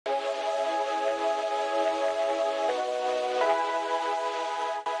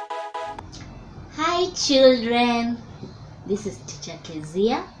Hi children, this is teacher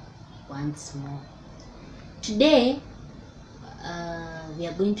Kezziah once more. Today we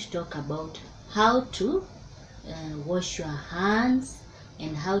are going to talk about how to wash your hands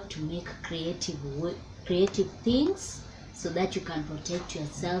and how to make creative things so that you can protect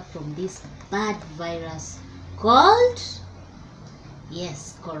yourself from this bad virus called,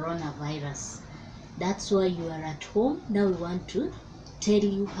 yes, coronavirus. That's why you are at home. Now we want to tell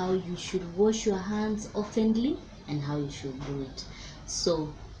you how you should wash your hands oftenly and how you should do it.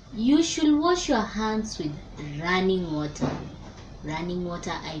 So you should wash your hands with running water. Running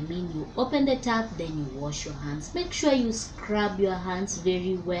water, I mean you open the tap, then you wash your hands. Make sure you scrub your hands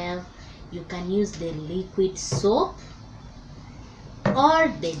very well. You can use the liquid soap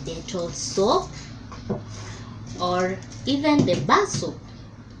or the Dettol soap or even the bar soap.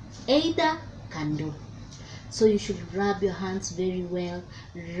 Either can do. So you should rub your hands very well.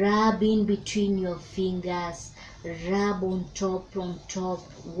 Rub in between your fingers. Rub on top.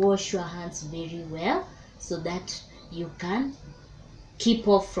 Wash your hands very well so that you can keep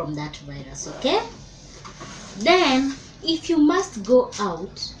off from that virus, okay? Then, if you must go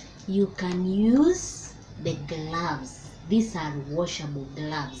out, you can use the gloves. These are washable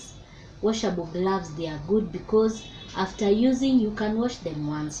gloves. Washable gloves, they are good because after using, you can wash them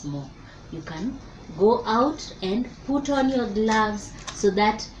once more. You can go out and put on your gloves so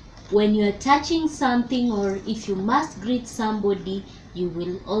that when you are touching something or if you must greet somebody, you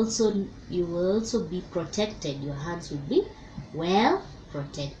will also be protected. Your hands will be well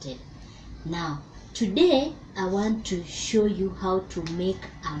protected. Now today I want to show you how to make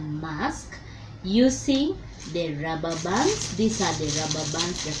a mask using the rubber bands. These are the rubber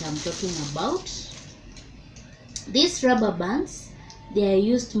bands that I'm talking about. These rubber bands, they are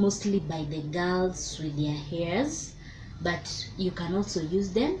used mostly by the girls with their hairs, but you can also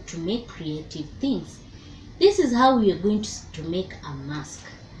use them to make creative things. This is how we are going to make a mask.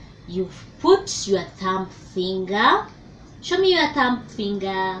 You put your thumb finger. Show me your thumb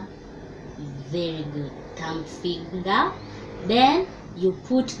finger. Very good. Thumb finger. Then you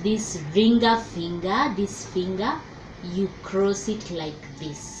put this ringer finger, this finger, you cross it like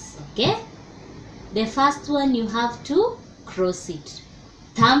this, okay? The first one you have to cross it.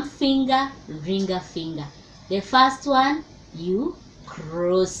 Thumb finger, ringer finger. The first one you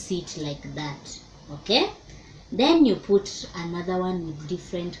cross it like that, okay? Then you put another one with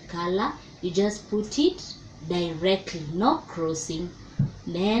different color. You just put it directly, no crossing.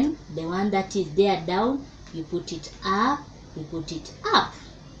 Then the one that is there down, you put it up, you put it up.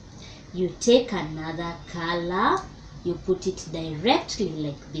 You take another color, you put it directly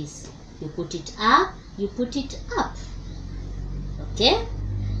like this. You put it up, you put it up, okay?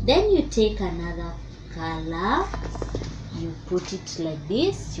 Then you take another color, you put it like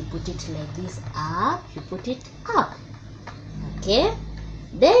this, you put it like this, up, you put it up, okay?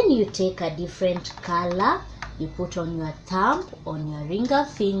 Then you take a different color, you put on your thumb, on your ringer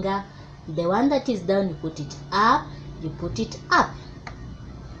finger. The one that is down, you put it up, you put it up.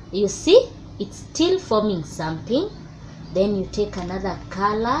 You see, it's still forming something. Then you take another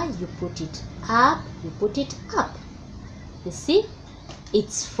color, you put it up, you put it up. You see,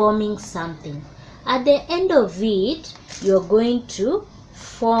 it's forming something. At the end of it, you're going to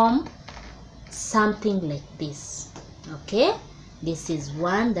form something like this, okay? This is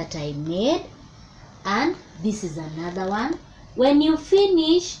one that I made, and this is another one. When you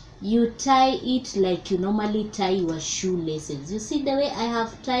finish, you tie it like you normally tie your shoelaces. You see the way I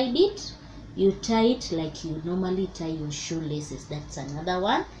have tied it? You tie it like you normally tie your shoelaces. That's another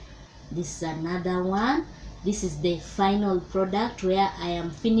one. This is another one. This is the final product where I am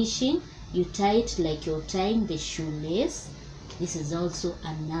finishing. You tie it like you're tying the shoelace. This is also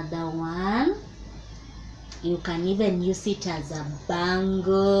another one. You can even use it as a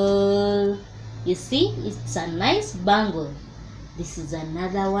bangle. You see, it's a nice bangle. This is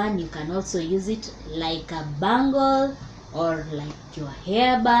another one. You can also use it like a bangle or like your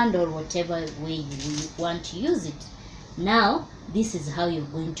hairband or whatever way you want to use it. Now, this is how you're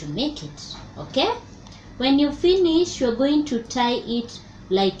going to make it, okay? When you finish, you're going to tie it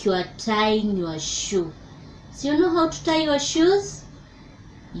like you are tying your shoe. So you know how to tie your shoes?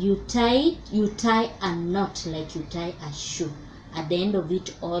 You tie a knot like you tie a shoe. At the end of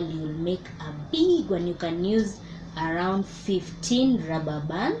it all, you'll make a big one. You can use around 15 rubber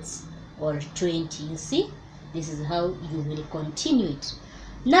bands or 20. You see, this is how you will continue it.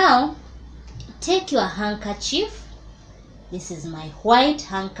 Now take your handkerchief. This is my white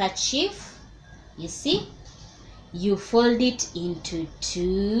handkerchief. You see, you fold it into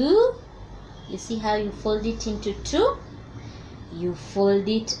two. You see how you fold it into two? You fold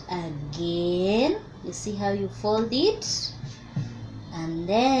it again You see how you fold it? And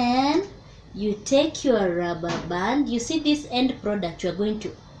then you take your rubber band. You see this end product, you're going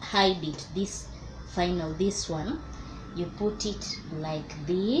to hide it. This one, you put it like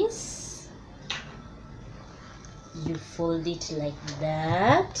this. You fold it like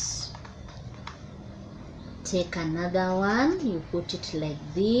that. Take another one, you put it like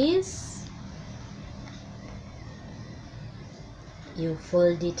this. You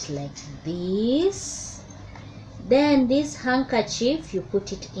fold it like this. Then this handkerchief, you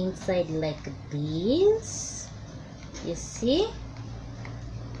put it inside like this. You see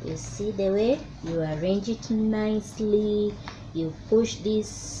the way you arrange it nicely. You push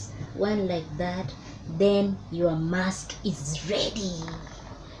this one like that. Then your mask is ready.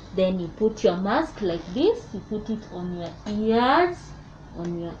 Then you put your mask like this. You put it on your ears,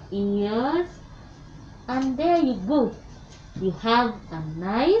 and there you go. You have a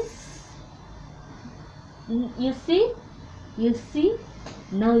nice, you see,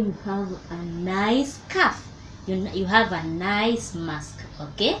 now you have a nice scarf. You have a nice mask.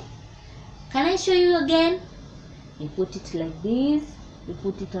 Okay, can I show you again? You put it like this. You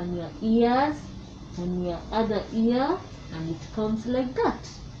put it on your ears, on your other ear, and it comes like that.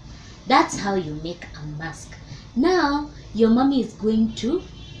 That's how you make a mask. Now your mommy is going to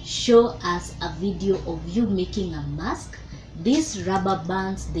show us a video of you making a mask. These rubber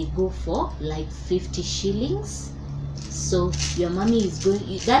bands, they go for like 50 shillings. So your mommy is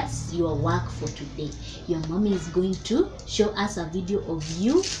going, that's your work for today. Your mommy is going to show us a video of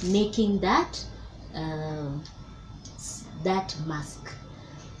you making that mask.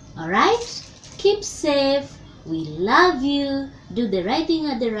 All right, keep safe. We love you. Do the right thing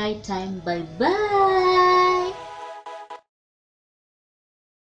at the right time. Bye bye.